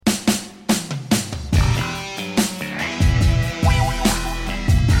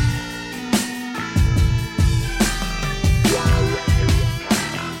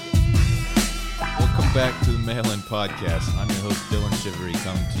Podcast. I'm your host, Dillon Shivery,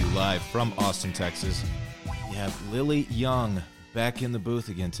 coming to you live from Austin, Texas. We have Lily Jung back in the booth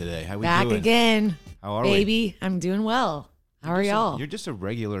again today. How we doing? Back again. How are we? I'm doing well. How are y'all? You're just a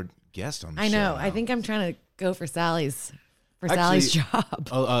regular guest on the show. I know. Now. I think I'm trying to go for Sally's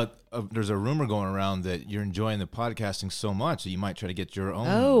job. There's a rumor going around that you're enjoying the podcasting so much that you might try to get your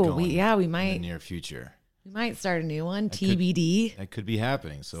own we might. in the near future. We might start a new one, TBD. That could be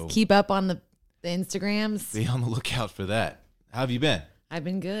happening. So keep up on the Instagrams. Be on the lookout for that. How have you been? I've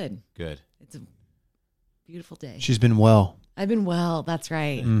been good. Good. It's a beautiful day. She's been well. I've been well. That's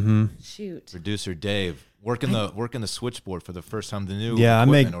right. Mm-hmm. Shoot. Producer Dave working the switchboard for the first time. The new I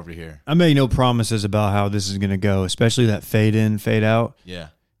equipment over here. I make no promises about how this is going to go, especially that fade in, fade out. Yeah.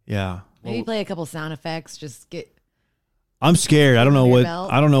 Maybe play a couple sound effects. Just get. I'm scared. I don't know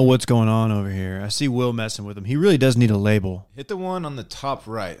what's going on over here. I see Will messing with him. He really does need a label. Hit the one on the top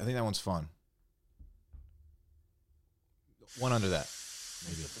right. I think that one's fun. One under that.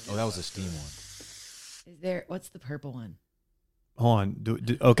 Maybe. Oh, that was a Steam one. What's the purple one? Hold on.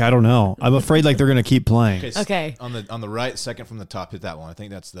 Okay, I don't know. I'm afraid they're going to keep playing. Okay. On the right, second from the top, hit that one. I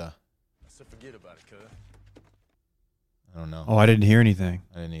think that's the. So forget about it, cuz. I don't know. Oh, I didn't hear anything.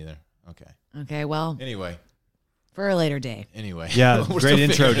 I didn't either. Okay, well. Anyway. For a later day. Yeah, great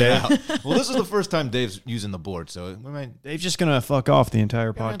intro, Dave. Well, this is the first time Dave's using the board, so Dave's just going to fuck off the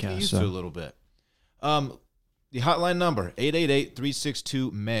entire podcast. Used to a little bit. The hotline number,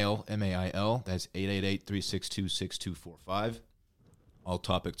 888-362-MAIL, M-A-I-L. That's 888-362-6245. All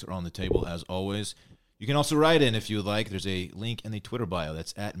topics are on the table, as always. You can also write in if you would like. There's a link in the Twitter bio.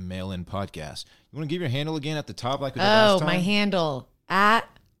 That's at Mail-In Podcast. You want to give your handle again at the top like we did last time? My handle, at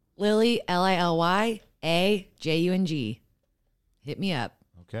Lily, LILYAJUNG. Hit me up.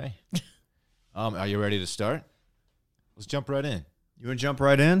 Okay. Are you ready to start? Let's jump right in. You want to jump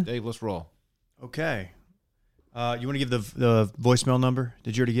right in? Dave, let's roll. Okay. You want to give the voicemail number?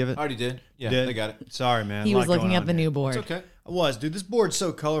 Did you already give it? I already did. Yeah, I got it. Sorry, man. He was looking at the new board. It's okay. I was. Dude, this board's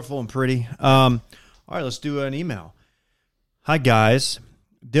so colorful and pretty. All right, let's do an email. Hi, guys.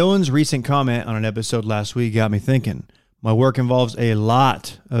 Dylan's recent comment on an episode last week got me thinking. My work involves a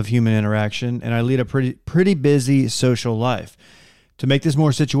lot of human interaction, and I lead a pretty busy social life. To make this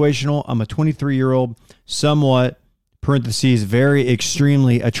more situational, I'm a 23-year-old, somewhat, parentheses, very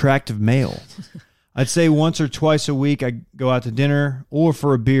extremely attractive male. I'd say once or twice a week I go out to dinner or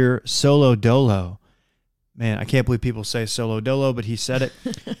for a beer solo dolo. Man, I can't believe people say solo dolo, but he said it.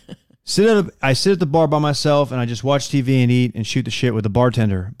 I sit at the bar by myself and I just watch TV and eat and shoot the shit with the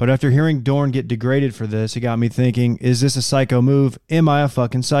bartender. But after hearing Dorn get degraded for this, it got me thinking, is this a psycho move? Am I a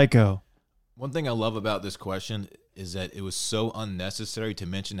fucking psycho? One thing I love about this question is that it was so unnecessary to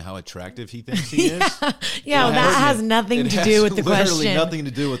mention how attractive he thinks he is. Yeah, that has nothing to do with the question. Literally nothing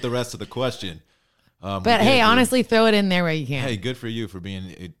to do with the rent of the question. But hey, honestly, throw it in there where you can. Hey, good for you for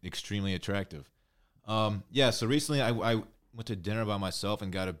being extremely attractive. So recently I went to dinner by myself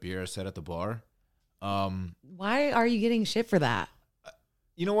and got a beer. I sat at the bar. Why are you getting shit for that?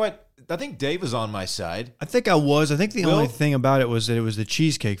 You know what? I think Dave is on my side. I think I was. I think the only thing about it was that it was the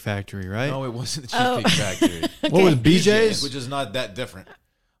Cheesecake Factory, right? No, it wasn't the Cheesecake Factory. Okay. What was BJ's? Which is not that different.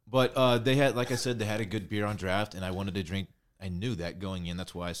 But they had, like I said, they had a good beer on draft, and I wanted to drink. I knew that going in.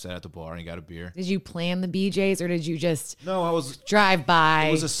 That's why I sat at the bar and got a beer. Did you plan the BJ's or did you just drive by?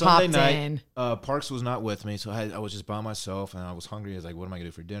 It was a Sunday night. In? Parks was not with me, so I was just by myself and I was hungry. I was like, what am I going to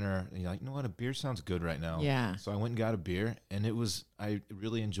do for dinner? And you're like, you know what? A beer sounds good right now. Yeah. So I went and got a beer and it was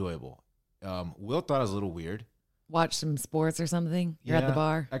really enjoyable. Will thought it was a little weird. Watch some sports or something? You're at the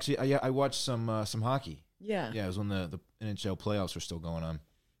bar? Actually, I watched some hockey. Yeah. Yeah, it was when the NHL playoffs were still going on.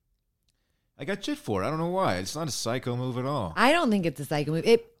 I got shit for it. I don't know why. It's not a psycho move at all. I don't think it's a psycho move.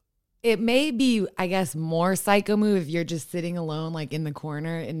 It may be, I guess, more psycho move if you're just sitting alone, like in the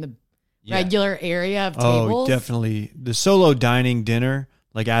corner in the regular area of tables. Oh, definitely. The solo dining dinner,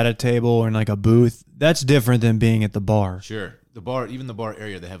 like at a table or in like a booth, that's different than being at the bar. Sure. Even the bar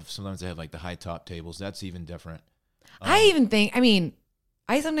area, sometimes they have like the high top tables. That's even different. I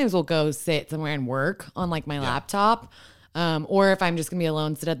sometimes will go sit somewhere and work on like my laptop. Or if I'm just gonna be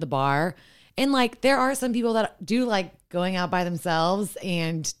alone, sit at the bar. And like there are some people that do like going out by themselves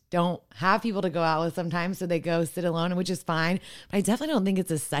and don't have people to go out with sometimes, so they go sit alone, which is fine. But I definitely don't think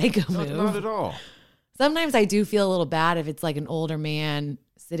it's a psycho move. Not at all. Sometimes I do feel a little bad if it's like an older man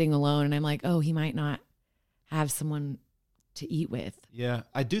sitting alone and I'm like, oh, he might not have someone to eat with. Yeah,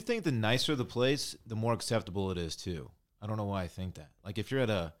 I do think the nicer the place, the more acceptable it is too. I don't know why I think that. Like if you're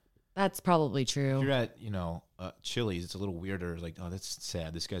at That's probably true. If you're at, Chili's, it's a little weirder. Like, oh, that's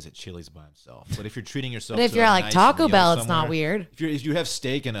sad. This guy's at Chili's by himself. But if you're treating yourself, but if you're at like nice Taco meal Bell, it's somewhere, not weird. If you have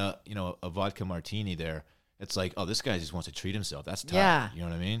steak and a vodka martini there, it's like, oh, this guy just wants to treat himself. That's tough. Yeah. You know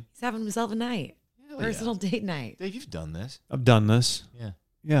what I mean? He's having himself a night. Hell Personal date night. Dave, you've done this. I've done this. Yeah.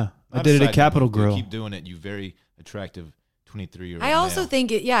 Yeah. I Not did it aside at Capitol from you Grill. keep doing it. You very attractive 23-year-old I also male.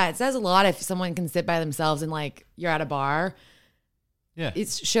 think it says a lot if someone can sit by themselves and like you're at a bar. Yeah. It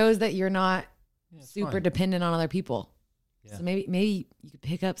shows that you're not Yeah, it's super fine. dependent on other people. Yeah. So maybe you could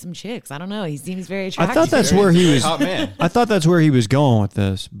pick up some chicks. I don't know. He seems very I attractive. thought that's Very- where he very was. hot man. I thought that's where he was going with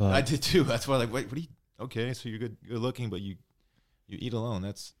this, but I did too. That's why, like, wait, what are you? Okay, so you're good looking, but you eat alone.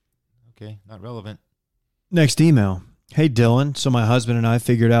 That's okay. Not relevant. Next email. Hey, Dylan. So my husband and I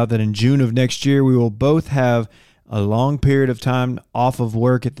figured out that in June of next year, we will both have a long period of time off of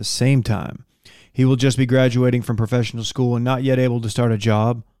work at the same time. He will just be graduating from professional school and not yet able to start a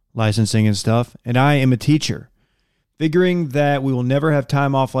job, licensing and stuff. And I am a teacher. Figuring that we will never have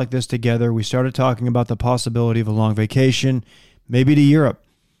time off like this together, we started talking about the possibility of a long vacation, maybe to Europe.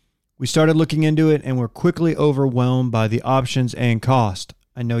 We started looking into it and were quickly overwhelmed by the options and cost.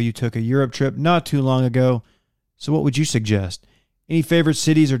 I know you took a Europe trip not too long ago, so what would you suggest? Any favorite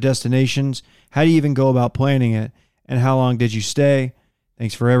cities or destinations? How do you even go about planning it? And how long did you stay?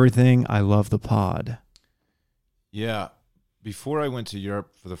 Thanks for everything. I love the pod. Yeah. Before I went to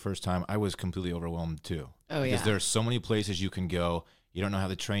Europe for the first time, I was completely overwhelmed too. Oh, Because yeah. there are so many places you can go. You don't know how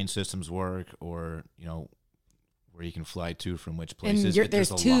the train systems work, or where you can fly to from which places. And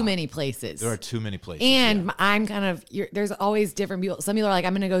there's a too lot. many places. There are too many places. And yeah. I'm kind of, there's always different people. Some people are like,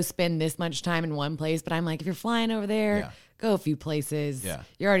 I'm going to go spend this much time in one place. But I'm like, if you're flying over there, Yeah. go a few places. Yeah.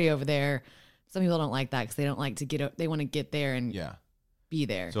 You're already over there. Some people don't like that because they don't like to they want to get there and Yeah. be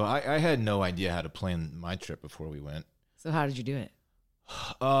there. So I had no idea how to plan my trip before we went. So how did you do it?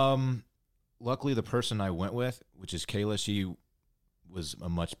 Luckily, the person I went with, which is Kayla, she was a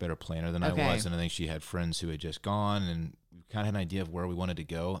much better planner than Okay. I was, and I think she had friends who had just gone, and we kind of had an idea of where we wanted to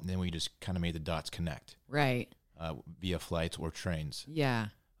go, and then we just kind of made the dots connect Right. via flights or trains. Yeah.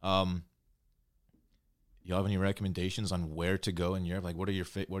 You have any recommendations on where to go in Europe? Like, what are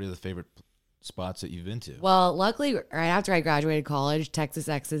the favorite spots that you've been to? Well, luckily, right after I graduated college, Texas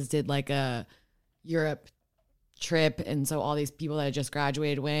Exes did like a Europe trip. And so all these people that had just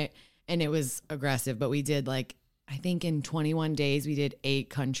graduated went, and it was aggressive. But we did like, I think in 21 days, we did 8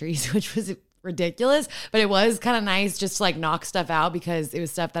 countries, which was ridiculous. But it was kind of nice just to like knock stuff out because it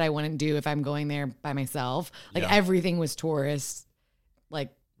was stuff that I wouldn't do if I'm going there by myself. Like Yeah. everything was tourist, like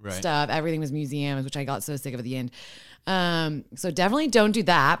Right. stuff. Everything was museums, which I got so sick of at the end. So definitely don't do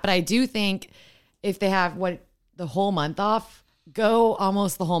that. But I do think if they have the whole month off, go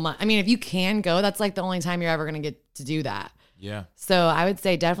almost the whole month. I mean, if you can go, that's like the only time you're ever going to get to do that. Yeah. So I would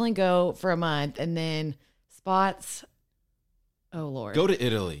say definitely go for a month, and then spots. Oh Lord. Go to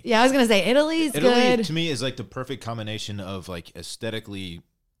Italy. Yeah, I was going to say Italy's Italy, good. to me, is like the perfect combination of like aesthetically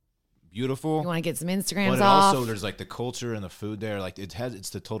beautiful. You want to get some But Instagrams it off. also, there's like the culture and the food there. Like it's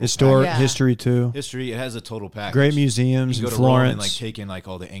the total Historic Yeah. history too. history. It has a total package. Great museums You in can go to Rome Florence. and like take in like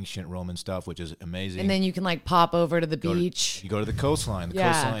all the ancient Roman stuff, which is amazing. and then you can like pop over to the Go to- beach. you go to the coastline. The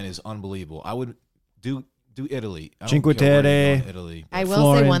Yeah. coastline is unbelievable. I would do Italy. I don't Cinque care where you go Terre. in Italy. I but will say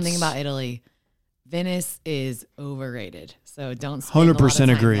one Florence. thing about Italy. Venice is overrated. So don't spend 100% a lot of time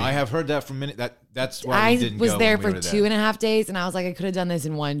agree. there. I have heard that from many. That's why I we didn't was go there when we for were 2.5 days, and I was like, I could have done this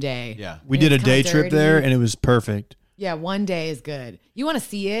in one day. Yeah. We And did a it's kinda day trip there, dirty. and it was perfect. Yeah, one day is good. You want to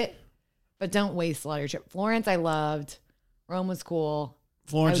see it, but don't waste a lot of your trip. Florence, I loved. Rome was cool.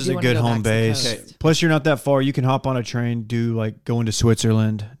 Florence I is do a wanna good go back home to the base. coast. Plus, you're not that far. You can hop on a train, go into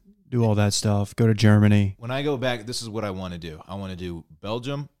Switzerland, do all that stuff, go to Germany. When I go back, this is what I want to do. I want to do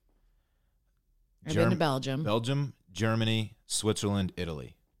Belgium, I've been to Belgium. Germany, Switzerland,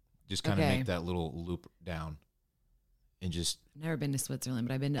 Italy. Just kind of Okay. make that little loop down, and just I've never been to Switzerland,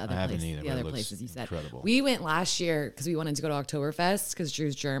 but I've been to other I haven't places. either. The but it other looks places you said. incredible. We went last year because we wanted to go to Oktoberfest because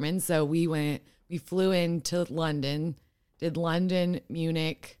Drew's German. So we flew into London, did London,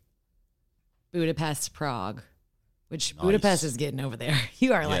 Munich, Budapest, Prague, which Nice. Budapest is getting over there.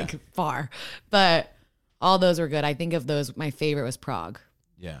 You are Yeah. like far, but all those were good. I think of those, my favorite was Prague.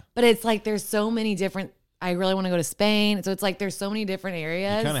 yeah. But it's like there's so many different. I really want to go to Spain, so it's like there's so many different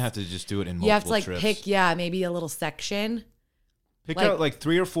areas. You kind of have to just do it in multiple You have to like trips. pick, maybe a little section. Pick like- out like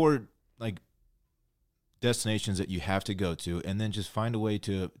 3 or 4 like destinations that you have to go to, and then just find a way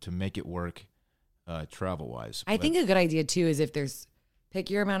to make it work travel wise. I think a good idea too is if there's pick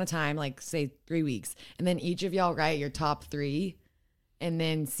your amount of time, like say 3 weeks, and then each of y'all write your top 3, and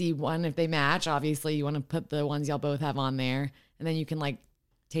then see one if they match. Obviously, you want to put the ones y'all both have on there, and then you can like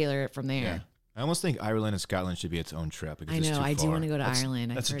tailor it from there. Yeah. I almost think Ireland and Scotland should be its own trip because I it's know. too I do far. want to go to That's-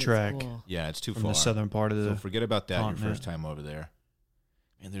 Ireland. that's a I've heard trek. it's cool. Yeah, it's too From far. the southern part of So the forget about that your continent. first time over there.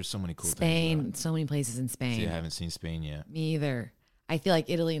 And there's so many cool things. Spain, so many places in Spain. See, I haven't seen Spain yet. Me either. I feel like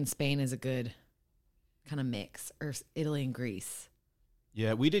Italy and Spain is a good kind of mix, or Italy and Greece.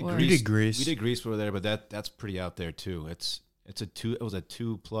 Yeah, we did Or- Greece. We did Greece. We did Greece over there, but that's pretty out there too. It was a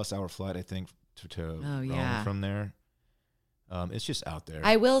 2+ hour flight, I think, to Rome from there. It's just out there.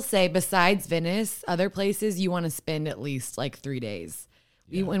 I will say, besides Venice, other places you want to spend at least like 3 days.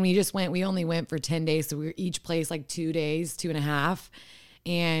 Yeah. When we just went, we only went for 10 days. So we were each place like 2 days, 2.5.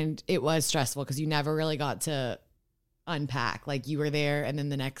 And it was stressful because you never really got to unpack. Like you were there and then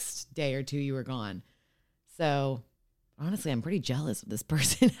the next day or two you were gone. So honestly, I'm pretty jealous of this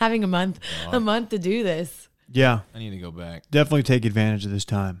person having a month to do this. Yeah. I need to go back. Definitely take advantage of this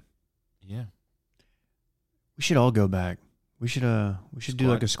time. Yeah. We should all go back. We should do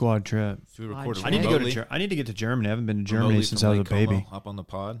like a squad trip. Should we record Squad I need to go remotely? to I need to get to Germany. I haven't been to Germany Remotely since from I was a Lake Como, baby. Hop on the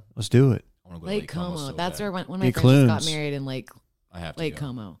pod. Let's do it. I want to go to Lake Como. so That's bad. where one of my Lake friends got Clunes. married in Lake I have to Lake go.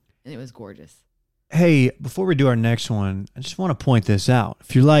 Como. And it was gorgeous. Hey, before we do our next one, I just want to point this out.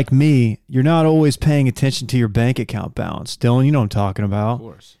 If you're like me, you're not always paying attention to your bank account balance. Dylan, you know what I'm talking Of about.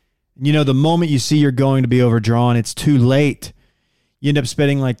 course. You know, the moment you see you're going to be overdrawn, it's too late. You end up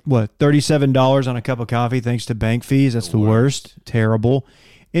spending like, $37 on a cup of coffee thanks to bank fees. That's the worst. Terrible.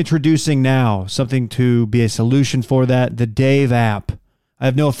 Introducing now something to be a solution for that, the Dave app. I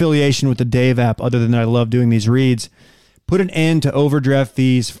have no affiliation with the Dave app other than I love doing these reads. Put an end to overdraft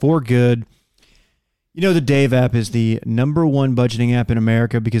fees for good. You know, the Dave app is the #1 budgeting app in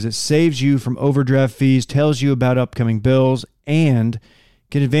America because it saves you from overdraft fees, tells you about upcoming bills, and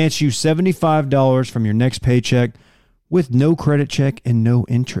can advance you $75 from your next paycheck with no credit check and no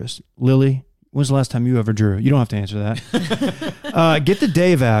interest. Lily, when's the last time you ever drew? You don't have to answer that. Get the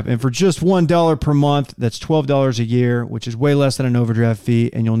Dave app, and for just $1 per month, that's $12 a year, which is way less than an overdraft fee,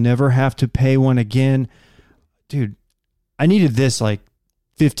 and you'll never have to pay one again. Dude, I needed this like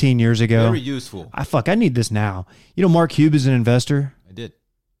 15 years ago. Very useful. I need this now. You know, Mark Cube is an investor. I did.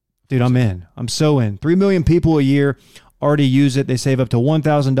 Dude, I'm in. I'm so in. 3 million people a year already use it. They save up to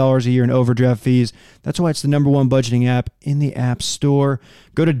 $1,000 a year in overdraft fees. That's why it's the #1 budgeting app in the App Store.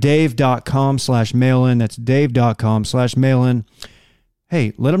 Go to dave.com/mailin. That's dave.com/mailin.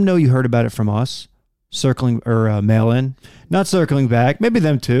 Hey, let them know you heard about it from us. Mail in. Not circling back. Maybe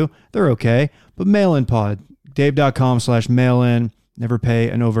them too. They're okay. But mail in pod. Dave.com/mailin. Never pay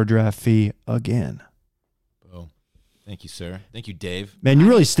an overdraft fee again. Oh, thank you, sir. Thank you, Dave. Man, you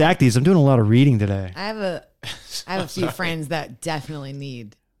really stacked these. I'm doing a lot of reading today. I have a few friends that definitely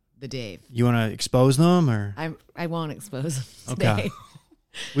need the Dave. You want to expose them or? I won't expose them Okay. today.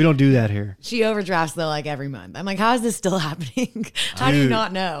 We don't do that here. She overdrafts though like every month. I'm like, how is this still happening? How do you Dude.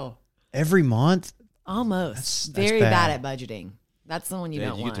 not know? Every month? Almost. That's Very bad. bad at budgeting. That's the one you Dave,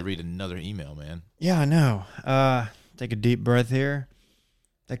 don't you want. get to read another email, man. Yeah, I know. Take a deep breath here.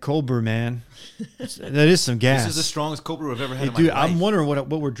 That cold brew, man. That is some gas. This is the strongest cold brew I've ever had Hey, in my dude, life. I'm wondering what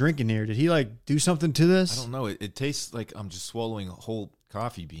we're drinking here. Did he like do something to I this? don't know. It tastes like I'm just swallowing whole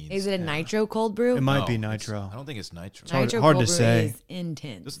coffee beans. Is it a nitro cold brew? It might No, be it's- nitro. I don't think it's nitro. hard- Hard to to say. Is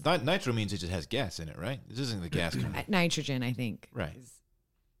intense. Nitro means it just has gas in it, right? This isn't the gas kind of, Nitrogen, I think. right.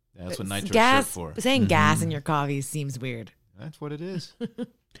 Yeah, that's what nitro's gas, short for. Saying gas in your coffee seems weird. That's what it is.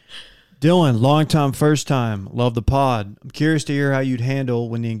 Dylan, long time, first time. Love the pod. I'm curious to hear how you'd handle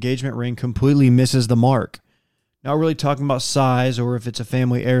when the engagement ring completely misses the mark. Not really talking about size or if it's a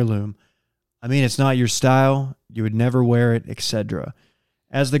family heirloom. I mean, it's not your style. You would never wear it, etc.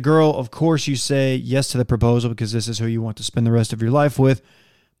 As the girl, of course, you say yes to the proposal because this is who you want to spend the rest of your life with.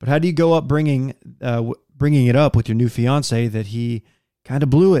 But how do you go up bringing it up with your new fiance that he kind of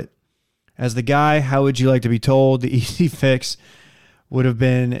blew it? As the guy, how would you like to be told? The easy fix would have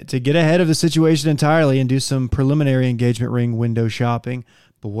been to get ahead of the situation entirely and do some preliminary engagement ring window shopping.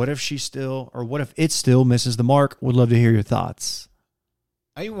 But what if it still misses the mark? Would love to hear your thoughts.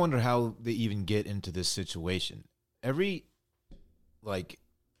 I wonder how they even get into this situation. Every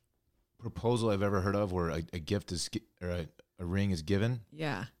proposal I've ever heard of where a gift is or a ring is given,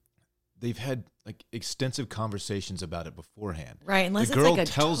 Yeah. they've had extensive conversations about it beforehand. Right. Unless The it's girl like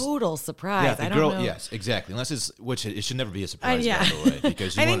a total surprise. the I don't girl, know. yes, exactly. Unless it should never be a surprise, yeah. by the way.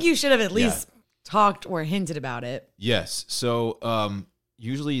 Because I think you should have at least talked or hinted about it. Yes. So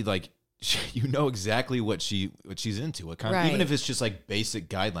usually you know exactly what she's into. What kind Right. even if it's just like basic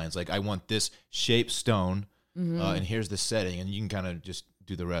guidelines, like I want this shape stone, and here's the setting, and you can kind of just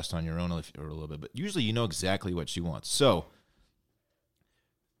do the rest on your own or a little bit. But usually you know exactly what she wants. So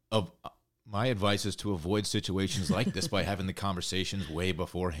my advice is to avoid situations like this by having the conversations way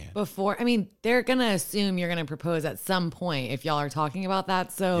beforehand. They're going to assume you're going to propose at some point if y'all are talking about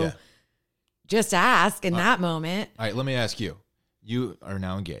that. So Yeah. just ask in that moment. All right, let me ask you. you are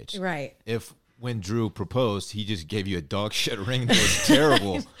now engaged. Right. If when Drew proposed, he just gave you a dog shit ring that was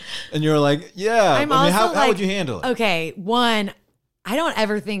terrible, and you're like, yeah. I mean, how would you handle it? Okay, one, I don't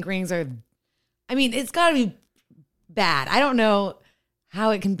ever think rings are. I mean, it's got to be bad. I don't know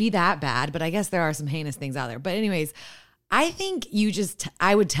how it can be that bad, but I guess there are some heinous things out there. But anyways, I think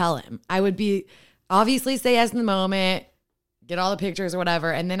I would tell him. I would be obviously say yes in the moment, get all the pictures or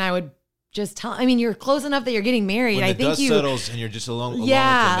whatever, and then I would just tell. I mean, you're close enough that you're getting married. When I the think dust settles and you're just alone.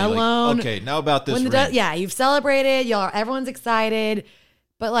 Yeah, alone. Like, okay, now about this. Yeah, you've celebrated. Everyone's excited,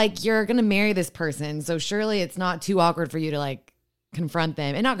 but like you're gonna marry this person, so surely it's not too awkward for you to like confront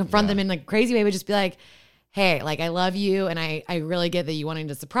them and not confront them in like a crazy way, but just be like, hey, like I love you, and I really get that you wanting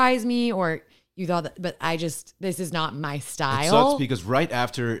to surprise me, or you thought that, but this is not my style. It sucks because right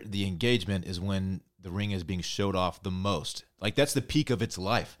after the engagement is when the ring is being showed off the most. Like that's the peak of its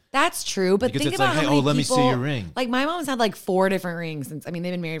life. That's true, but because think it's about like, how many let me people, see your ring. Like my mom's had like 4 different rings since. I mean,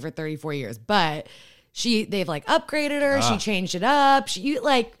 they've been married for 34 years, but they've like upgraded her. She changed it up.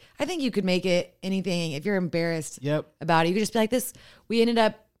 I think you could make it anything if you're embarrassed about it. You could just be like this. We ended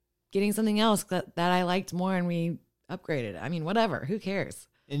up getting something else that I liked more, and we upgraded it. I mean, whatever. Who cares?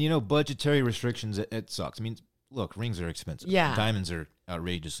 And budgetary restrictions. It sucks. I mean, look, rings are expensive. Yeah, diamonds are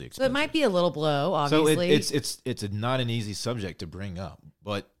outrageously expensive. So it might be a little blow, obviously. So it's not an easy subject to bring up.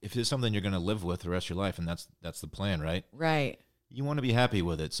 But if it's something you're going to live with the rest of your life, and that's the plan, right? Right. You want to be happy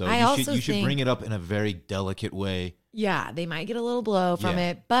with it. So you should bring it up in a very delicate way. Yeah, they might get a little blow from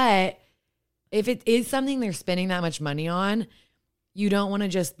it. But if it is something they're spending that much money on, you don't want to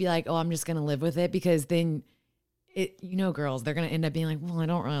just be like, oh, I'm just going to live with it, because then girls, they're going to end up being like, well, I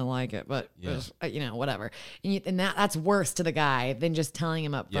don't really like it, but whatever. And that's worse to the guy than just telling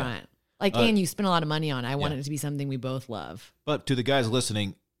him up front. Like, and you spend a lot of money on it. I want it to be something we both love. But to the guys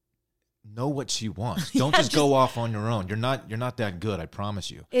listening, know what she wants. Don't just go off on your own. You're not that good, I promise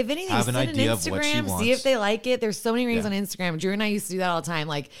you. If anything, have an send idea an of what she Instagram, wants. see if they like it. There's so many rings on Instagram. Drew and I used to do that all the time.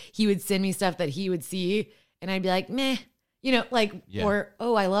 Like, he would send me stuff that he would see, and I'd be like, meh, or,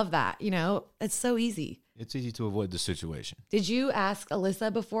 oh, I love that. It's so easy. It's easy to avoid the situation. Did you ask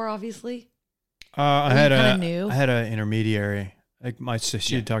Alyssa before, obviously? I had an intermediary. Like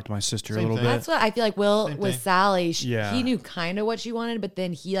she had talked to my sister a little bit. That's what I feel like. With Sally, he knew kind of what she wanted, but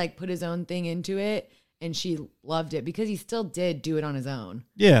then he like put his own thing into it, and she loved it because he still did do it on his own.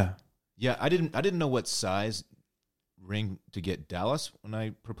 Yeah. I didn't know what size ring to get Dallas when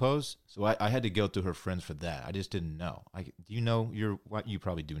I proposed, so I had to go to her friends for that. I just didn't know. Do you know what you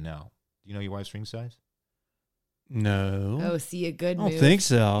probably do now? Do you know your wife's ring size? No. Oh, see, a good move. I don't think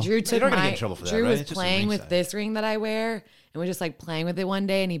so. Drew took get in trouble for that, Drew right? was playing with this ring that I wear, and was just like playing with it one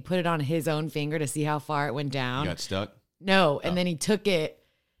day, and he put it on his own finger to see how far it went down. You got stuck? No, and then he took it,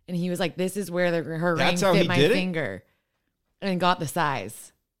 and he was like, "This is where her ring fit my finger," and got the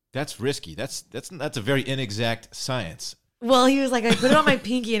size. That's risky. That's a very inexact science. Well, he was like, I put it on my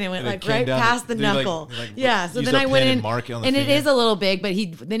pinky, and it went like right past the knuckle. So then I went in, and it is a little big, but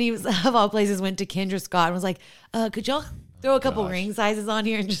he was, of all places, went to Kendra Scott and was like, could y'all throw a couple ring sizes on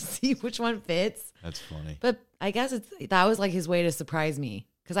here and just see which one fits? That's funny. But I guess that was like his way to surprise me,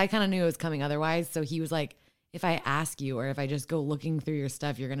 because I kind of knew it was coming otherwise. So he was like, if I ask you, or if I just go looking through your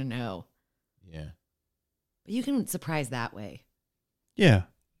stuff, you're going to know. Yeah. But you can surprise that way. Yeah.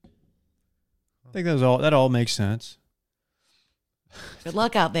 I think that all makes sense. Good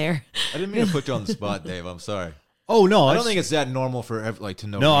luck out there. I didn't mean to put you on the spot, Dave. I'm sorry. Oh, no. I don't think it's that normal for to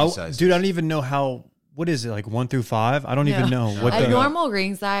know ring sizes. Dude, I don't even know what is it, like 1 through 5? I don't even know. What a normal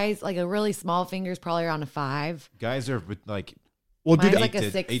ring size, like a really small finger is probably around a 5. Guys are like... Well, dude, like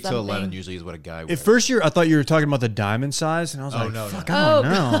a 6 8 to 11 usually is what a guy wears. At first, I thought you were talking about the diamond size, and I was like, no, fuck, I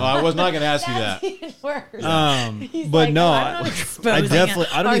don't know. I was not going to ask you that. But like, no,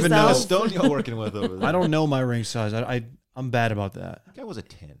 I don't even know. The stone you're working with over there. I don't know my ring size. I'm bad about that. That guy was a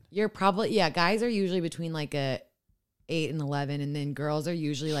 10. You're probably, guys are usually between like a 8 and 11, and then girls are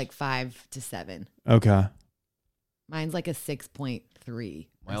usually like 5 to 7. Okay. Mine's like a 6.3.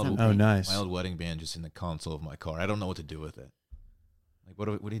 Oh, nice. My old wedding band just in the console of my car. I don't know what to do with it. Like,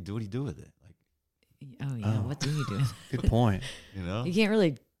 what do you do with it? Like, what do you do? Good point. You can't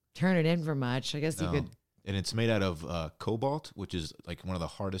really turn it in for much. I guess you could. And it's made out of cobalt, which is like one of the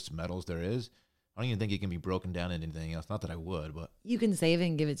hardest metals there is. I don't even think it can be broken down into anything else. Not that I would, but you can save it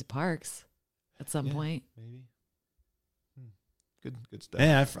and give it to Parks at some point. Maybe. Good stuff.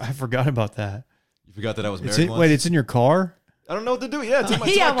 Yeah, I forgot about that. You forgot that I was married once? Wait, it's in your car? I don't know what to do. Yeah, it's in my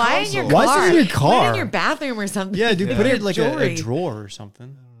why in your car? Why is it in your car? Put it in your bathroom or something. Yeah, dude, put it in like a drawer or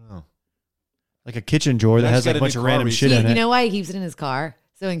something. I don't know. Like a kitchen drawer that has like a bunch of random shit in it. You know why he keeps it in his car?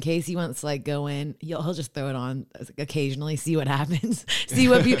 So in case he wants to like go in, he'll just throw it on occasionally, see what happens, see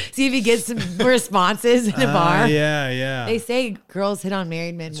if he gets some responses in a bar. Yeah. They say girls hit on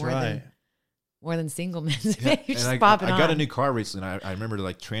married men That's more than single men. So Yeah, you just and pop it I on. got a new car recently. And I remember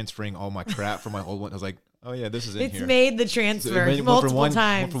like transferring all my crap from my old one. I was like, oh yeah, this is in It's here. made the So transfer it went multiple went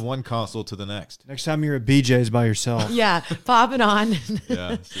times. from one console to the next. Next time you're at BJ's by yourself. Yeah, pop it on.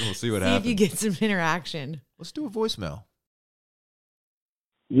 Yeah, so we'll see what See happens. if you get some interaction. Let's do a voicemail.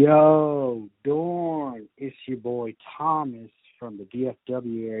 Yo, Dorn, it's your boy Thomas from the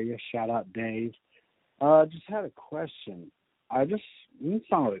DFW area. Shout out Dave. Just had a question. It's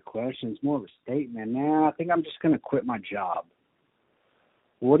not really a question, it's more of a statement. Now, I think I'm just going to quit my job.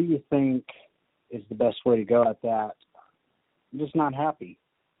 What do you think is the best way to go at that? I'm just not happy.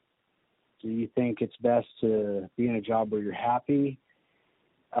 Do you think it's best to be in a job where you're happy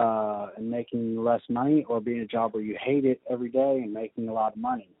and making less money, or be in a job where you hate it every day and making a lot of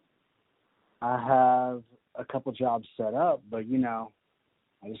money? I have a couple jobs set up, but,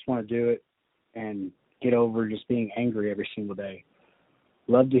 I just want to do it and get over just being angry every single day.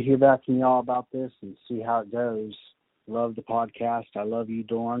 Love to hear back from y'all about this and see how it goes. Love the podcast. I love you,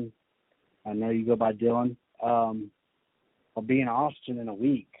 Dorn. I know you go by Dillon. I'll be in Austin in a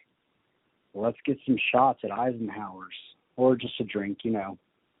week. Let's get some shots at Eisenhower's, or just a drink, This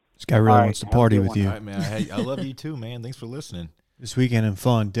guy really All wants to right, have a party good with one. you. All right, man. I love you too, man. Thanks for listening. This weekend in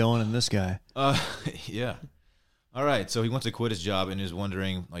fun, Dylan and this guy. Yeah. All right. So he wants to quit his job and is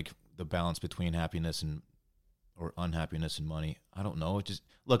wondering like the balance between happiness or unhappiness and money. I don't know.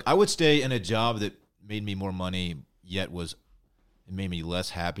 Look, I would stay in a job that made me more money, yet it made me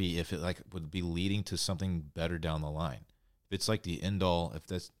less happy if it like would be leading to something better down the line. If it's like the end all,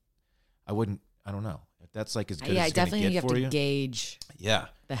 I don't know. If that's like as good Yeah, as it's definitely gonna you get have for to you. gauge. Yeah.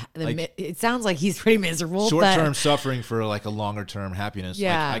 It sounds like he's pretty miserable. Short-term suffering for like a longer-term happiness.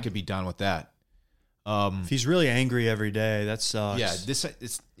 Yeah. Like, I could be done with that. If he's really angry every day, that sucks.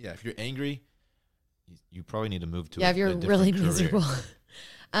 Yeah, if you're angry, you probably need to move to if you're a different really career. miserable.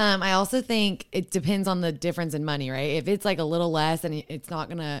 I also think it depends on the difference in money, right? If it's like a little less and it's not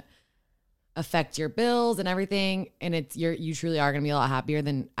gonna affect your bills and everything, and you truly are gonna be a lot happier,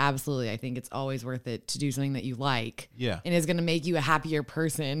 then absolutely, I think it's always worth it to do something that you like. Yeah. And is gonna make you a happier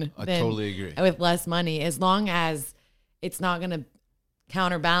person. I totally agree. With less money, as long as it's not gonna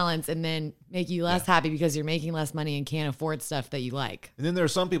counterbalance and then make you less happy because you're making less money and can't afford stuff that you like. And then there are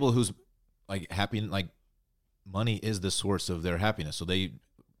some people who's like happy, like money is the source of their happiness. So they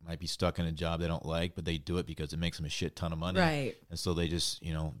might be stuck in a job they don't like, but they do it because it makes them a shit ton of money. Right. And so they just,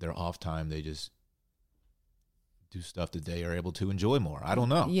 their off time, they just do stuff that they are able to enjoy more. I don't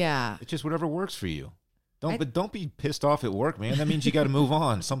know. Yeah. It's just whatever works for you. But don't be pissed off at work, man. That means you got to move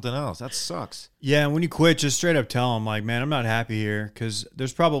on. Something else. That sucks. Yeah, and when you quit, just straight up tell them, like, man, I'm not happy here, because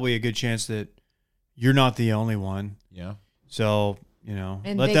there's probably a good chance that you're not the only one. Yeah. So,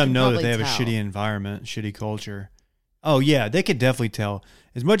 And let they them can know that probably they have tell. a shitty environment, shitty culture. Oh, yeah, they could definitely tell.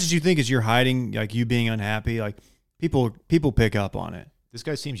 As much as you think as you're hiding, like you being unhappy, like people pick up on it. This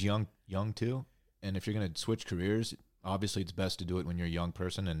guy seems young too. And if you're going to switch careers, obviously it's best to do it when you're a young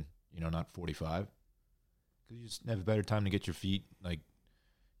person and, not 45. Because you just have a better time to get your feet,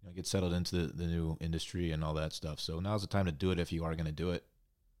 get settled into the new industry and all that stuff. So now's the time to do it if you are going to do it.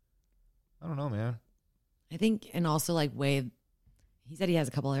 I don't know, man. I think, and also like he said he has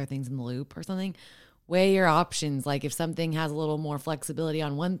a couple other things in the loop or something. Weigh your options. Like if something has a little more flexibility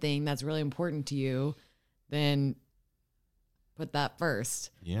on one thing that's really important to you, then put that first.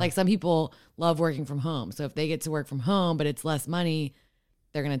 Yeah. Like some people love working from home. So if they get to work from home, but it's less money,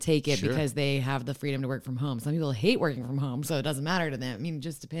 they're going to take it Sure. because they have the freedom to work from home. Some people hate working from home, so it doesn't matter to them. I mean, it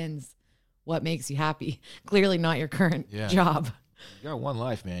just depends what makes you happy. Clearly not your current job. You got one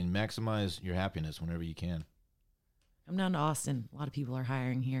life, man. Maximize your happiness whenever you can. I'm down to Austin. A lot of people are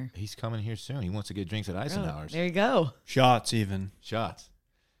hiring here. He's coming here soon. He wants to get drinks at Eisenhower's. There you go. Shots even. Shots.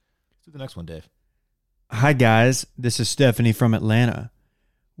 Let's do the next one, Dave. Hi, guys. This is Stephanie from Atlanta.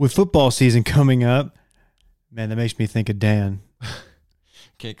 With football season coming up, man, that makes me think of Dan.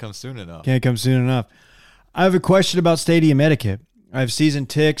 Can't come soon enough. Can't come soon enough. I have a question about stadium etiquette. I have season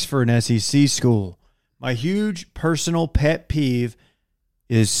tickets for an SEC school. My huge personal pet peeve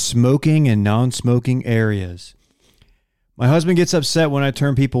is smoking in non-smoking areas. My husband gets upset when I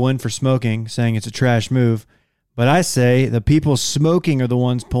turn people in for smoking, saying it's a trash move. But I say the people smoking are the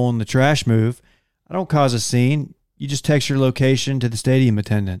ones pulling the trash move. I don't cause a scene. You just text your location to the stadium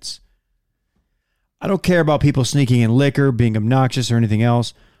attendants. I don't care about people sneaking in liquor, being obnoxious, or anything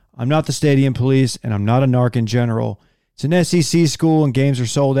else. I'm not the stadium police, and I'm not a narc in general. It's an SEC school, and games are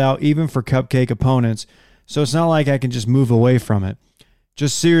sold out, even for cupcake opponents, so it's not like I can just move away from it.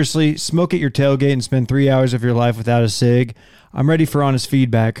 Just seriously, smoke at your tailgate and spend 3 hours of your life without a cig. I'm ready for honest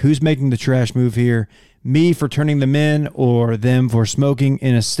feedback. Who's making the trash move here? Me for turning them in or them for smoking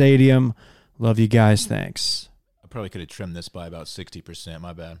in a stadium? Love you guys. Thanks. I probably could have trimmed this by about 60%.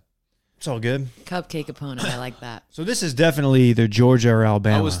 My bad. It's all good. Cupcake opponent. I like that. So this is definitely either Georgia or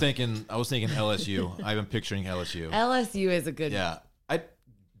Alabama. I was thinking LSU. I've been picturing LSU. LSU is a good. Yeah.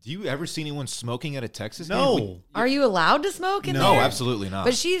 Do you ever see anyone smoking at a Texas game? No. Are you allowed to smoke in No, there? absolutely not.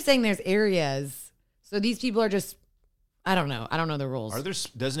 But she's saying there's areas. So these people are just, I don't know. I don't know the rules. Are there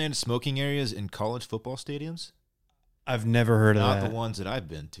designated smoking areas in college football stadiums? I've never heard of Not that. the ones that I've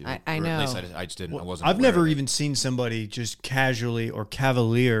been to. I Or know. At least I just didn't. I wasn't. I've aware never of it. even seen somebody just casually or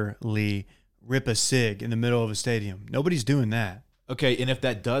cavalierly rip a cig in the middle of a stadium. Nobody's doing that. Okay, and if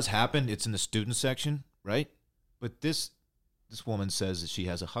that does happen, it's in the student section, right? But this woman says that she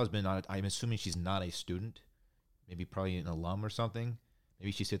has a husband. I'm assuming she's not a student. Maybe probably an alum or something.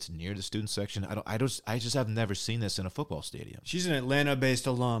 Maybe she sits near the student section. I just have never seen this in a football stadium. She's an Atlanta-based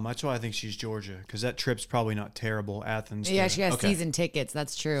alum. That's why I think she's Georgia, because that trip's probably not terrible. Athens. Yeah, to- she has Okay. season tickets.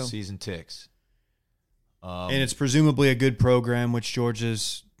 That's true. Season ticks. and it's presumably a good program, which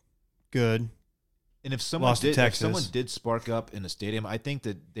Georgia's good. And if someone lost to did, if Texas. someone did spark up in a stadium, I think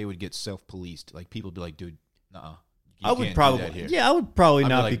that they would get self-policed. Like people would be like, "Dude, nah, you I would can't probably, do that here." yeah, I would probably I'd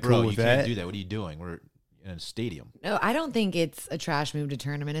not like, be "Bro, cool you with can't that. do that. What are you doing? We're in a stadium." No, I don't think it's a trash move to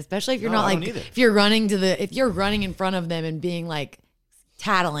tournament, especially if you're No, not I like don't either. if you're running in front of them and being like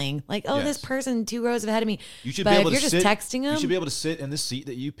tattling, like, oh, this Yes. person 2 rows ahead of me. You should But be if able you're to just sit, texting them, You should be able to sit in the seat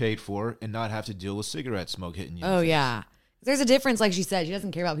that you paid for and not have to deal with cigarette smoke hitting you. in oh the face. yeah, there's a difference. Like she said, she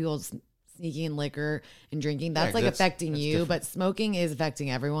doesn't care about people sneaking in liquor and drinking. That's Yeah, like that's affecting you, different. but smoking is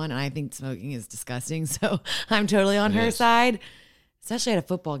affecting everyone, and I think smoking is disgusting. So I'm totally on It her is. side, especially at a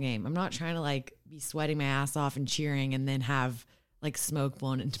football game. I'm not trying to like be sweating my ass off and cheering and then have like smoke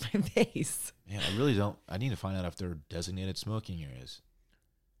blown into my face. Man, I really don't. I need to find out if there are designated smoking areas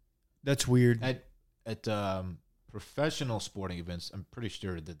That's weird. at professional sporting events. I'm pretty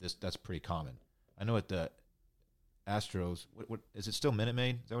sure that that's pretty common. I know at the Astros. What is it still? Minute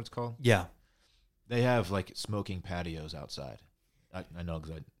Maid? Is that what it's called? Yeah. They have like smoking patios outside. I know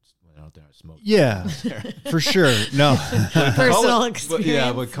because I went out there and smoked. Yeah, for sure. No. Personal College- experience.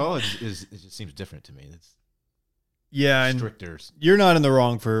 yeah, but college it just seems different to me. It's Yeah, and stricter. you're not in the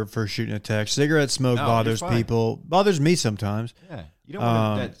wrong for shooting a text. Cigarette smoke No, bothers you're fine. people. Bothers me sometimes. Yeah, you don't want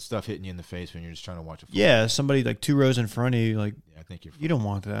Um, that stuff hitting you in the face when you're just trying to watch a football. Yeah, somebody like 2 rows in front of you, like Yeah, I think you're. you don't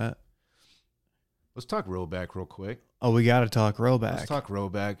want that. Let's talk rollback real quick. Oh, we got to talk rollback. Let's talk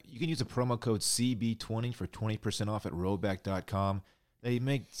rollback. You can use the promo code CB20 for 20% off at rollback.com. They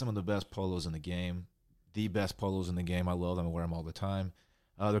make some of the best polos in the game. The best polos in the game. I love them. I wear them all the time.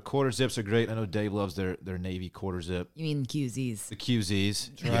 Their quarter zips are great. I know Dave loves their navy quarter zip. You mean QZs? The QZs.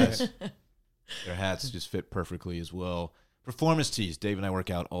 That's right. Yes. Their hats just fit perfectly as well. Performance tees. Dave and I work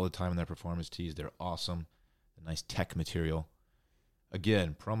out all the time in their performance tees. They're awesome. A nice tech material.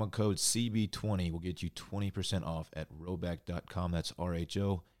 Again, promo code CB20 will get you 20% off at roback.com. That's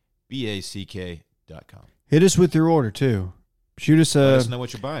RHOBACK.com. Hit us with your order too. Shoot us Let us know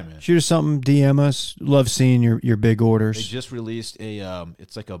what you're buying, man. shoot us something. DM us. Love seeing your big They orders. just released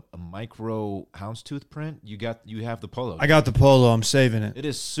it's like a micro houndstooth print. You have the polo. I got the polo. I'm saving it. It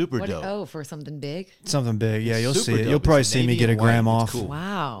is super What, dope. oh, for something big? Something big. Yeah, It's you'll see super it. dope. You'll probably It's see me navy get a and white. gram It's off. cool.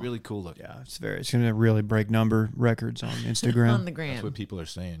 Wow. Really cool look. Yeah, it's gonna really break number records on Instagram. On the That's gram. what people are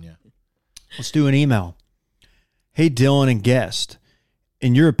saying, yeah. Let's do an email. Hey, Dillon and guest.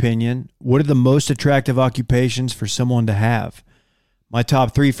 In your opinion, what are the most attractive occupations for someone to have? My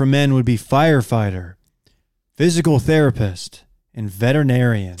top 3 for men would be firefighter, physical therapist, and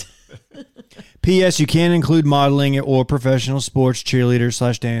veterinarian. P.S. You can include modeling or professional sports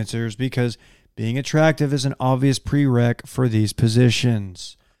cheerleaders / dancers because being attractive is an obvious prereq for these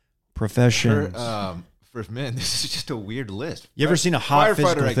positions. Professions. For men, this is just a weird list. You ever seen a hot Firefighter,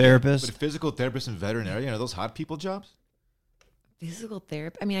 physical I get, therapist? But a physical therapist and veterinarian, are those hot people jobs? Physical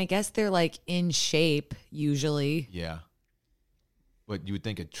therapy. I mean, I guess they're like in shape usually. Yeah. But you would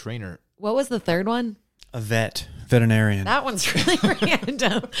think a trainer. What was the third one? A veterinarian. That one's really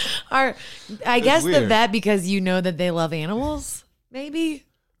random. I guess the weird. vet because you know that they love animals, maybe.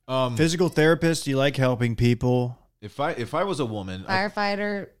 Physical therapist, you like helping people. If I was a woman,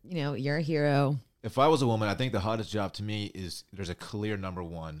 Firefighter, you're a hero. if I was a woman, I think the hottest job to me is there's a clear number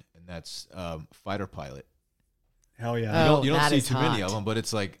one, and that's fighter pilot. Hell yeah. Oh, You don't that see is too many hot. of them, but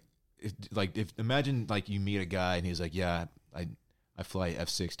it's like, if imagine like you meet a guy and he's like, yeah, I fly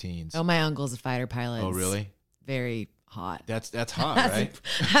F-16s. Oh, my uncle's a fighter pilot. Oh, really? Very hot. That's hot, That's, right?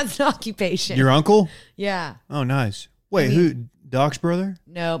 that's an occupation. Your uncle? Yeah. Oh, nice. Wait, I mean- who? Doc's brother?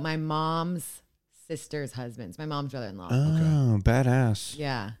 No, my mom's sister's husband's. My mom's brother-in-law. Oh, badass.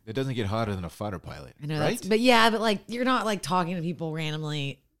 Yeah. It doesn't get hotter than a fighter pilot, I know right? but like you're not like talking to people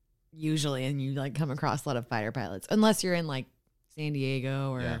randomly usually, and you like come across a lot of fighter pilots unless you're in like San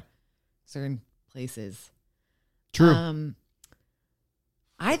Diego or certain places. True.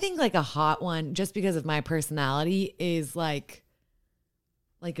 I think like a hot one, just because of my personality, is like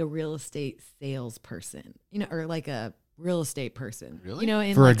a real estate salesperson, or like a real estate person.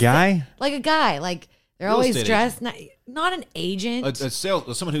 Really? For a guy? Like a guy. Like they're Real always estate dressed, not an agent. A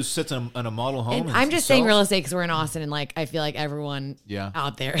someone who sits in a model home. And I'm just saying real estate because we're in Austin, and like I feel like everyone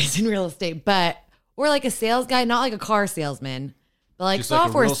out there is in real estate, or like a sales guy, not like a car salesman, but like just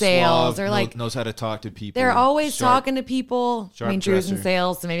software like sales, suave, or like knows how to talk to people. they're always sharp, talking to people. I mean, Drew's in dresser.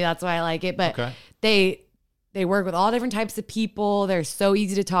 sales, so maybe that's why I like it. But they work with all different types of people. They're so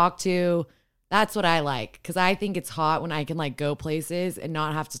easy to talk to. That's what I like, because I think it's hot when I can like go places and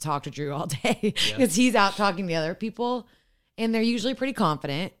not have to talk to Drew all day because he's out talking to other people, and they're usually pretty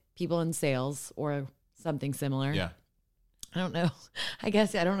confident people in sales or something similar. Yeah. I don't know. I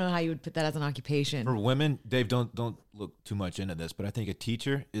guess I don't know how you would put that as an occupation. For women, Dave, don't look too much into this, but I think a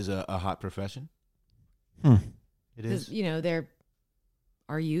teacher is a hot profession. It is.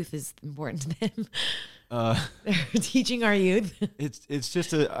 Our youth is important to them. Uh, They're teaching our youth. it's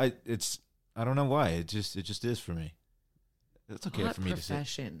just I don't know why. It just is for me. It's okay Hot for me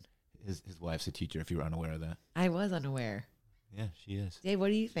profession. to say his wife's a teacher. If you were unaware of that, I was unaware. yeah, she is. Dave, what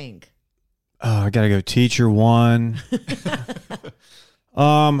do you think? Oh, I gotta go teacher one.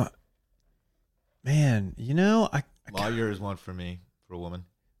 Man, I Lawyer is one for me, for a woman.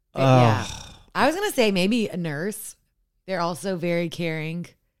 Yeah. I was gonna say maybe a nurse. They're also very caring.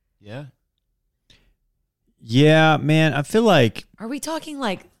 Yeah. Yeah, man, I feel like Are we talking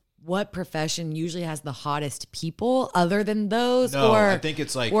like what profession usually has the hottest people other than those? No, or I think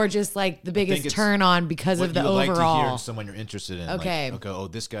it's like, or just like the biggest it's turn on because what of the you would like to hear overall. in someone you're interested in. Okay. Like, oh,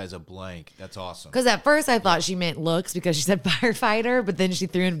 this guy's a blank. That's awesome. Because at first I thought she meant looks because she said firefighter, but then she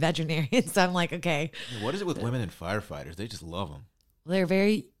threw in veterinarian. So I'm like, okay. What is it with women and firefighters? They just love them. Well,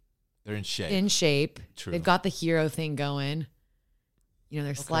 they're in shape. in shape. True. They've got the hero thing going.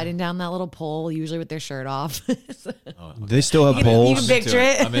 They're sliding down that little pole, usually with their shirt off. Oh, they still have You poles. can picture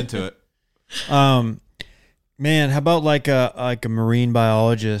it. I'm into it. Man, how about like a marine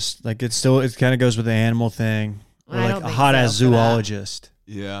biologist? Like it kind of goes with the animal thing, or I like don't a think hot so ass for that. zoologist.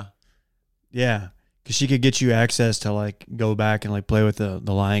 Yeah. Yeah, because she could get you access to like go back and like play with the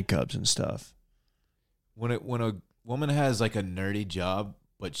lion cubs and stuff. When a woman has like a nerdy job,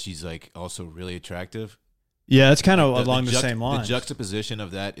 but she's like also really attractive. Yeah, it's kind of along the same The lines. juxtaposition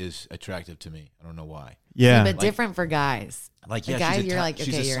of that is attractive to me. I don't know why. Yeah, but different for guys. Like, A yeah, guy, she's you're like, she's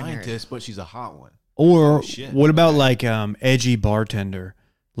okay, a you're a nerd. scientist, but she's a hot one. or Oh, shit. what about like edgy bartender,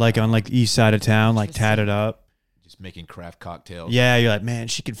 like on like the east side of town, like tatted up. Just making craft cocktails. Yeah, you're like, man,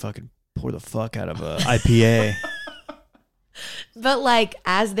 she can fucking pour the fuck out of a IPA. But like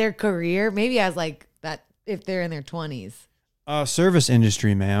as their career, maybe as like that if they're in their 20s. Service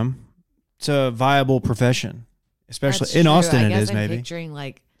industry, ma'am. It's a viable profession, especially That's in true. Austin. I It guess is I'm maybe. picturing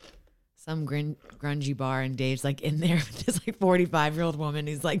like some grungy bar and Dave's like in there with this like 45-year-old woman.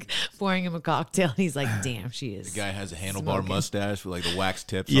 He's like pouring him a cocktail. And he's like, damn, she is. The guy has a handlebar smoking. mustache with like the wax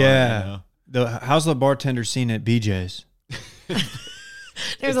tips. Yeah. On it, How's the bartender scene at BJ's?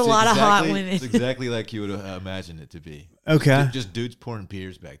 There's a lot of hot women. It's exactly like you would imagine it to be. Okay. Just dudes pouring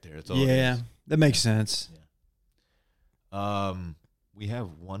beers back there. That's all. Yeah, It is. that makes sense. We have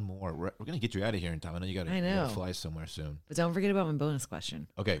one more. We're gonna get you out of here in time. I know you I gotta know. fly somewhere soon. But don't forget about my bonus question.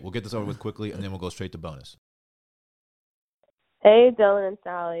 Okay, we'll get this over with quickly, and then we'll go straight to bonus. Hey, Dylan and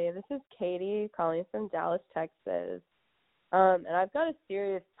Sally. This is Katie calling from Dallas, Texas. And I've got a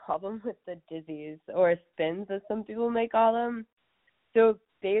serious problem with the dizzies, or spins as some people may call them. So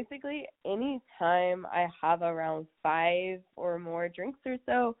basically, any time I have around 5 or more drinks or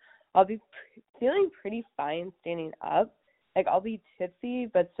so, I'll be feeling pretty fine standing up. Like, I'll be tipsy,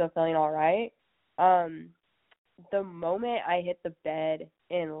 but still feeling all right. The moment I hit the bed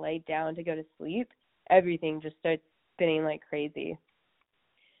and lay down to go to sleep, everything just starts spinning like crazy.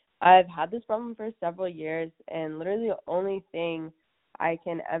 I've had this problem for several years, and literally the only thing I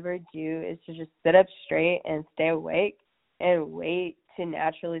can ever do is to just sit up straight and stay awake and wait to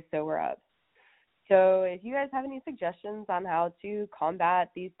naturally sober up. So if you guys have any suggestions on how to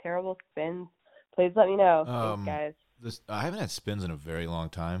combat these terrible spins, please let me know. Thanks, guys. I haven't had spins in a very long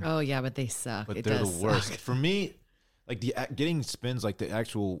time, Oh, yeah, but they suck. but It they're does the worst. suck. For me, like getting spins, like the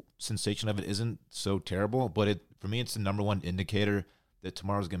actual sensation of it isn't so terrible, but for me, it's the number one indicator that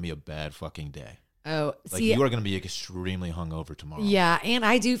tomorrow's gonna be a bad fucking day. Oh, Like see, you are going to be extremely hungover tomorrow. yeah, and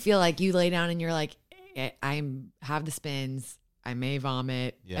I do feel like you lay down and you're like, I'm have the spins. I may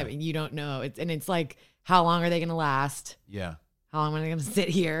vomit. Yeah. I mean, you don't know. It's like, how long are they going to last? Yeah. How long am I going to sit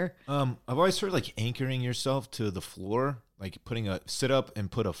here? I've always heard like anchoring yourself to the floor, like putting a sit up and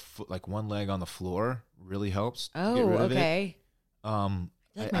put a foot, like one leg on the floor, really helps. To get Oh, rid of it. okay. I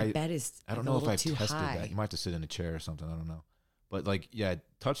Like my bed is. I don't like, know a if little I've too tested high. that. You might have to sit in a chair or something. I don't know. But like, yeah,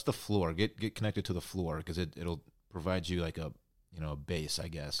 touch the floor. Get connected to the floor because it'll provide you like a a base, I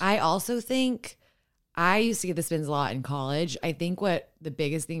guess. I also think I used to get the spins a lot in college. I think what the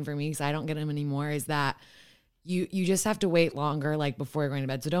biggest thing for me, because I don't get them anymore, is that you just have to wait longer, like before you're going to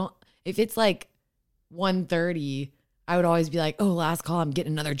bed. So don't, if it's like 1:30, I would always be like, oh, last call, I'm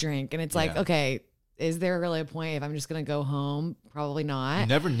getting another drink. And it's like, Yeah. okay, is there really a point if I'm just going to go home? Probably not. You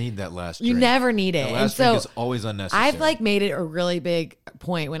never need that last You drink. never need it. That And last so drink is always unnecessary. I've like made it a really big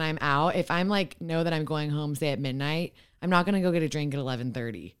point when I'm out. If I'm like, know that I'm going home, say at midnight, I'm not going to go get a drink at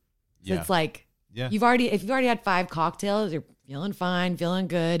 11:30. So Yeah. it's like, Yeah. if you've already had 5 cocktails, you're feeling fine, feeling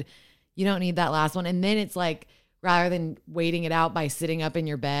good. You don't need that last one. And then it's like, rather than waiting it out by sitting up in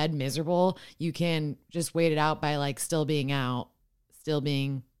your bed miserable, you can just wait it out by like still being out, still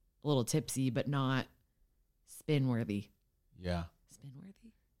being a little tipsy, but not spin worthy. Yeah. Spin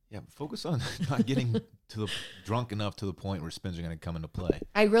worthy. Yeah. Focus on not getting drunk enough to the point where spins are going to come into play.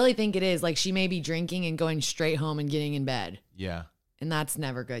 I really think it is. Like, she may be drinking and going straight home and getting in bed. Yeah. And that's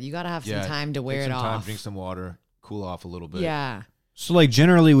never good. You got to have Yeah. some time to wear Take it some time, off. drink some water, cool off a little bit. Yeah. So, like,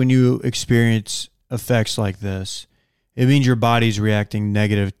 generally, when you experience effects like this, it means your body's reacting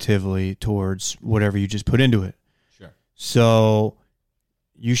negatively towards whatever you just put into it. Sure. So,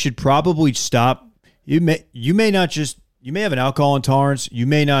 you should probably stop. You may have an alcohol intolerance. You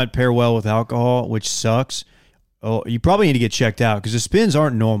may not pair well with alcohol, which sucks. Oh, you probably need to get checked out because the spins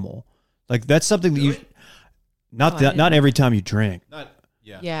aren't normal. Like, that's something that you not every time you drink.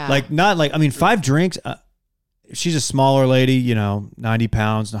 Yeah. I mean, 5 drinks. She's a smaller lady, 90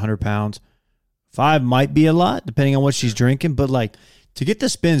 pounds, 100 pounds. 5 might be a lot depending on what she's drinking, but like to get the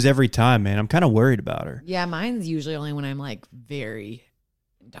spins every time, man, I'm kind of worried about her. Yeah, mine's usually only when I'm like very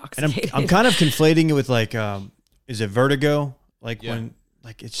And intoxicated. I'm kind of conflating it with like, is it vertigo? Like Yeah. when,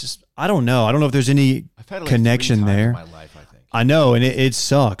 like it's just, I don't know. I don't know if there's any I've had it like connection 3 times there. in my life, I think. I know, and it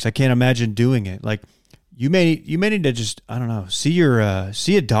sucks. I can't imagine doing it. Like you may need to just, I don't know, see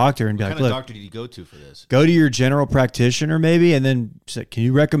a doctor and be What like, kind of look, doctor did you go to for this? go to your general practitioner maybe, and then say, can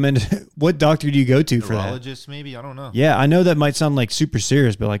you recommend what doctor do you go to for that? Neurologist, maybe? I don't know. Yeah, I know that might sound like super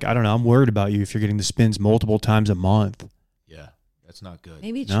serious, but like I don't know, I'm worried about you if you're getting the spins multiple times a month. Yeah, that's not good.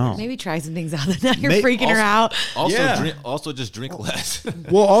 maybe No. maybe try some things out. Now you're May- freaking her out. Also, Yeah. just drink less.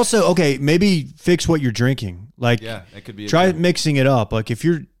 Well, also, okay, maybe fix what you're drinking. Like Yeah, that could be. try mixing it up. Like if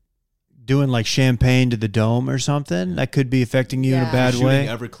you're doing like champagne to the dome or something, that could be affecting you in a Yeah. bad Shooting way.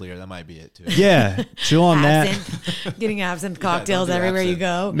 Everclear, that might be it too. Yeah, chill on that. Absinthe, getting absinthe don't cocktails do everywhere you absinthe.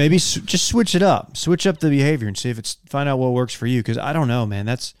 go. Maybe just switch it up. Switch up the behavior and see if find out what works for you. Because I don't know, man.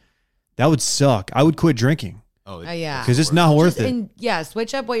 That would suck. I would quit drinking Oh, Yeah. because it's not worth it. And yeah,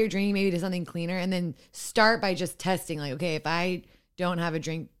 switch up what you're drinking maybe to something cleaner, and then start by just testing. Like, okay, if I don't have a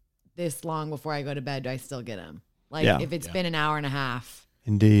drink this long before I go to bed, do I still get them? Like, Yeah. if it's been an hour and a half,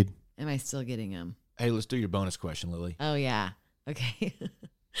 Indeed. am I still getting them? Hey, let's do your bonus question, Lily. Oh yeah. Okay.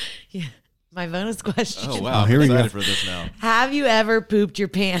 Yeah. My bonus question. Oh wow, Oh, here we I'm go. excited for this now. Have you ever pooped your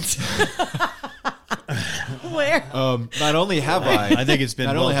pants? Where? Not only have I think it's been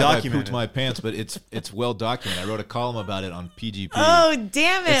not well only have I documented. pooped my pants, but it's well documented. I wrote a column about it on PGP. Oh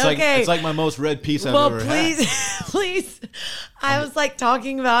damn it! it's like Okay. it's like my most read piece I've well, ever please, had. please. I was like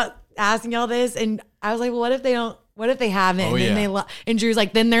talking about asking y'all this, and I was like, well, what if they don't? What if they haven't? Oh, and then yeah. they and Drew's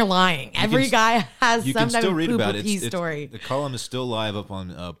like, then they're lying. Every can- guy has You some can type still of read poop about or it. pee story. The column is still live up on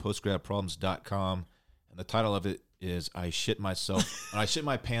postgradproblems.com, and the title of it is "I shit myself." I shit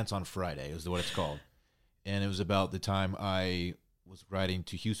my pants on Friday. Is what it's called, and it was about the time I was riding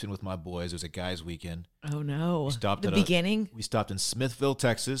to Houston with my boys. It was a guys' weekend. Oh no! We stopped the at beginning. We stopped in Smithville,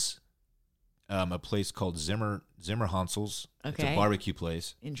 Texas, a place called Zimmer Hansel's. It's Okay. a barbecue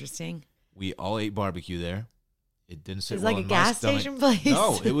place. Interesting. We all ate barbecue there. It didn't sit It's well like a in my gas stomach. station place.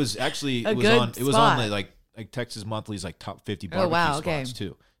 No, it was actually A it was good on it was spot. on the like Texas Monthly's like top 50 Oh, barbecue wow, spots okay.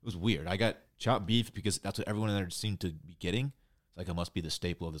 too. It was weird. I got chopped beef because that's what everyone in there seemed to be getting. It's like it must be the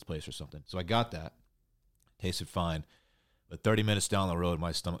staple of this place or something. So I got that. Tasted fine. But 30 minutes down the road,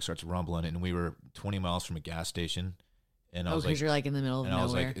 my stomach starts rumbling, and we were 20 miles from a gas station. And I Oh, was because like, you're like in the middle of and I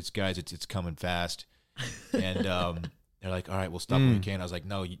was nowhere. like, it's coming fast. And they're like, all right, we'll stop when we can. I was like,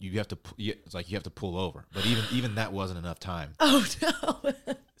 no, you have to. It's like you have to pull over. But even that wasn't enough time. oh no!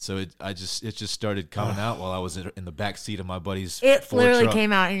 So it just started coming out while I was in the back seat of my buddy's. It Ford literally truck.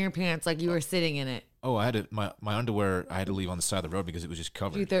 came out in your pants like you were sitting in it. Oh, I had to, my underwear. I had to leave on the side of the road because it was just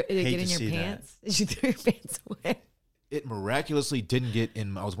covered. Did it Hate get in to your see that. pants? Did you throw your pants away? It miraculously didn't get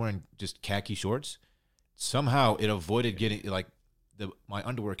in. I was wearing just khaki shorts. Somehow it avoided getting my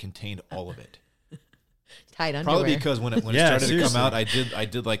underwear contained all of it. Tight underwear. Probably because when it Yeah, started seriously. to come out, I did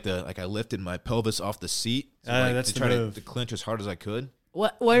I lifted my pelvis off the seat. That's to the try move. to clinch as hard as I could.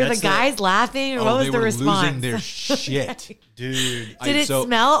 What are the That's guys laughing, or Oh, what was they the were response? losing their shit. Dude. Did it So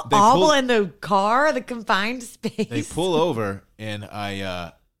smell they awful pulled- in the car, the confined space? They pull over, and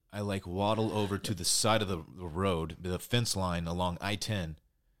I like waddle over to the side of the road, the fence line along I-10,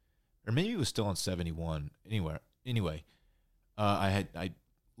 or maybe it was still on 71. Anyway,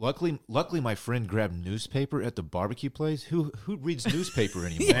 luckily my friend grabbed newspaper at the barbecue place. Who reads newspaper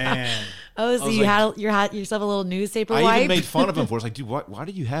anymore? Man. Oh, so was you like- had yourself a little newspaper I wipe? even made fun of him for it. I was like, dude, why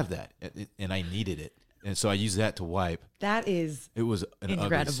do you have that? And I needed it, and so I used that to wipe. That is, It was an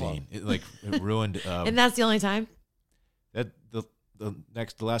Incredible. ugly scene. It ruined. and that's the only time. That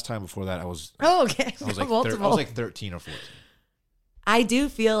the last time before that I was Oh, okay. I was like Multiple. I was like 13 or 14. I do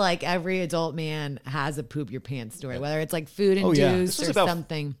feel like every adult man has a poop your pants story, whether it's like food Oh, yeah. induced This is or about-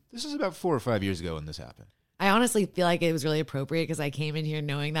 something. This is about 4 or 5 years ago when this happened. I honestly feel like it was really appropriate because I came in here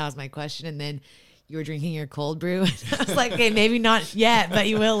knowing that was my question, and then you were drinking your cold brew. I was like, okay, maybe not yet, but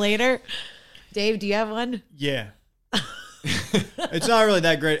you will later. Dave, do you have one? Yeah. It's not really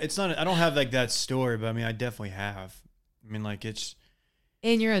that great. It's not. I don't have like that story, but I mean, I definitely have. I mean, like it's.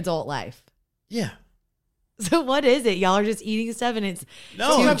 In your adult life. Yeah. So what is it? Y'all are just eating stuff and it's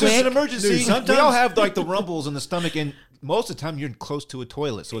No, too Sometimes it's an quick? emergency. Dude, We sometimes- all have like the rumbles in the stomach, and most of the time you're close to a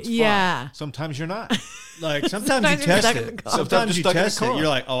toilet, so it's Yeah. fine. Sometimes you're not. Like sometimes Sometimes you you're test stuck in the it. car. Sometimes Sometimes you you're stuck in the test it. car. You're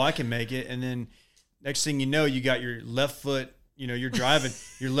like, oh, I can make it, and then next thing you know, you got your left foot. You know, you're driving.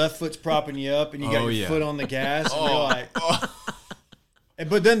 Your left foot's propping you up, and you got Oh, your yeah. foot on the gas. And you're like,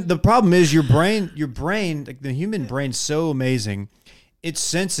 But then the problem is your brain, like the human brain's so amazing. It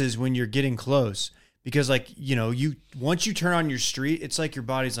senses when you're getting close because, like, you know, once you turn on your street, it's like your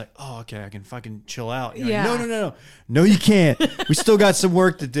body's like, oh, okay, I can fucking chill out. You're Yeah. like, no, you can't. We still got some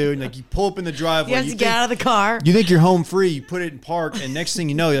work to do. And like, you pull up in the driveway, You have to get out of the car. you think you're home free, you put it in park, and next thing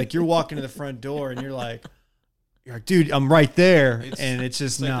you know, like you're walking to the front door, and you're like, dude, I'm right there, and it's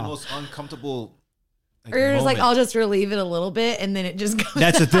just It's like no. the most uncomfortable. Or you're just like, moment. I'll just relieve it a little bit and then it just goes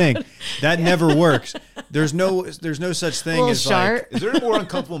That's the out. thing. That never works. There's no such thing Little as shark. Is there a more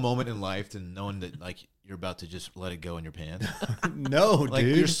uncomfortable moment in life than knowing that like you're about to just let it go in your pants? like no, Like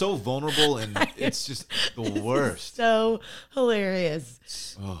dude. you're so vulnerable, and it's just the worst. So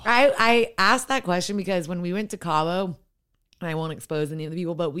hilarious. Oh. I asked that question because when we went to Cabo, and I won't expose any of the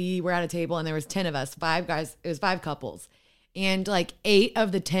people, but we were at a table and there was 10 of us, 5 guys, it was 5 couples. And like 8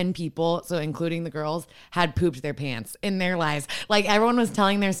 of the 10 people, so including the girls, had pooped their pants in their lives. Like everyone was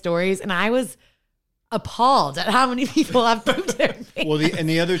telling their stories, and I was appalled at how many people have pooped their pants. Well,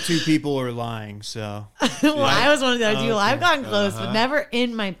 the other 2 people are lying. So Well, I was one of the other people. I've gotten close, but Uh-huh. never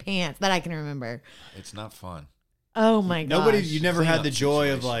in my pants that I can remember. It's not fun. Oh my god! you never Clean had up the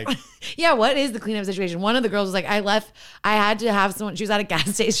joy of situation. like, Yeah, what is the cleanup situation? One of the girls was like, I had to have someone, she was at a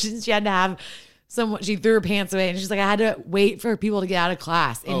gas station. She had to have someone, she threw her pants away and she's like, I had to wait for people to get out of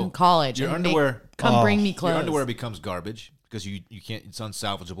class in Oh, college. your and underwear- come bring me clothes. Your underwear becomes garbage because you can't. It's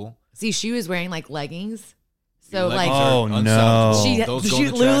unsalvageable. See, she was wearing like leggings. So Your like, leggings are Oh, no. unsalvageable. she, Those go in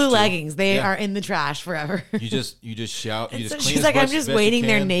the Lulu trash, too. leggings, they Yeah. are in the trash forever. You just shout. You And just so clean she's as like, much I'm just as you waiting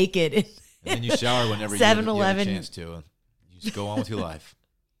there can, naked. and then you shower whenever you have a 7-Eleven. chance to. And you just go on with your life.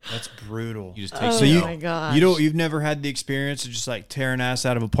 that's brutal. You just take. Oh some you- my out. gosh. You've never had the experience of just like tearing ass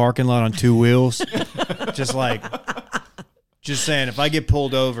out of a parking lot on 2 wheels, just saying if I get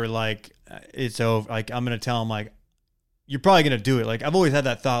pulled over, like it's over. Like I'm gonna tell them like you're probably gonna do it. Like I've always had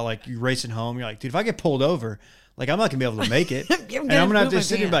that thought. Like you racing home, you're like, dude, if I get pulled over, like I'm not gonna be able to make it, and I'm gonna have poop to my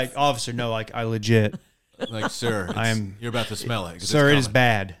sit here and be pants. like, officer, no, like I legit, Like, sir, you're about to smell it. 'cause sir, it's it is coming.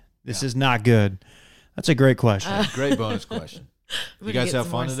 bad. This is not good. That's a great question. Great bonus question. I'm You gonna guys get have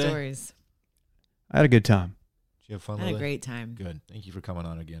some fun more today? Stories. I had a good time. Did you have fun? I had a Lily? great time. Good. Thank you for coming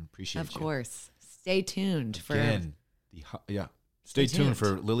on again. Appreciate Of you. course. Stay tuned for Again, yeah. Stay tuned tuned.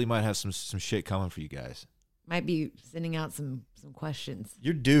 for Lily. Might have some shit coming for you guys. might be sending out some questions.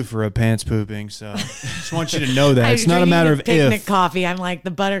 You're due for a pants pooping, so just want you to know that I'm it's not a drinking matter the of picnic if. coffee. I'm like,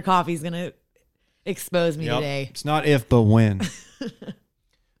 the butter coffee's gonna expose me Yep. today. It's not if, but when.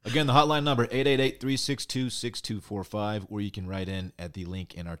 Again, the hotline number 888-362-6245, or you can write in at the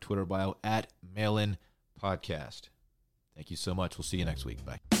link in our Twitter bio at Mailin Podcast. Thank you so much. We'll see you next week.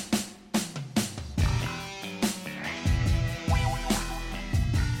 Bye.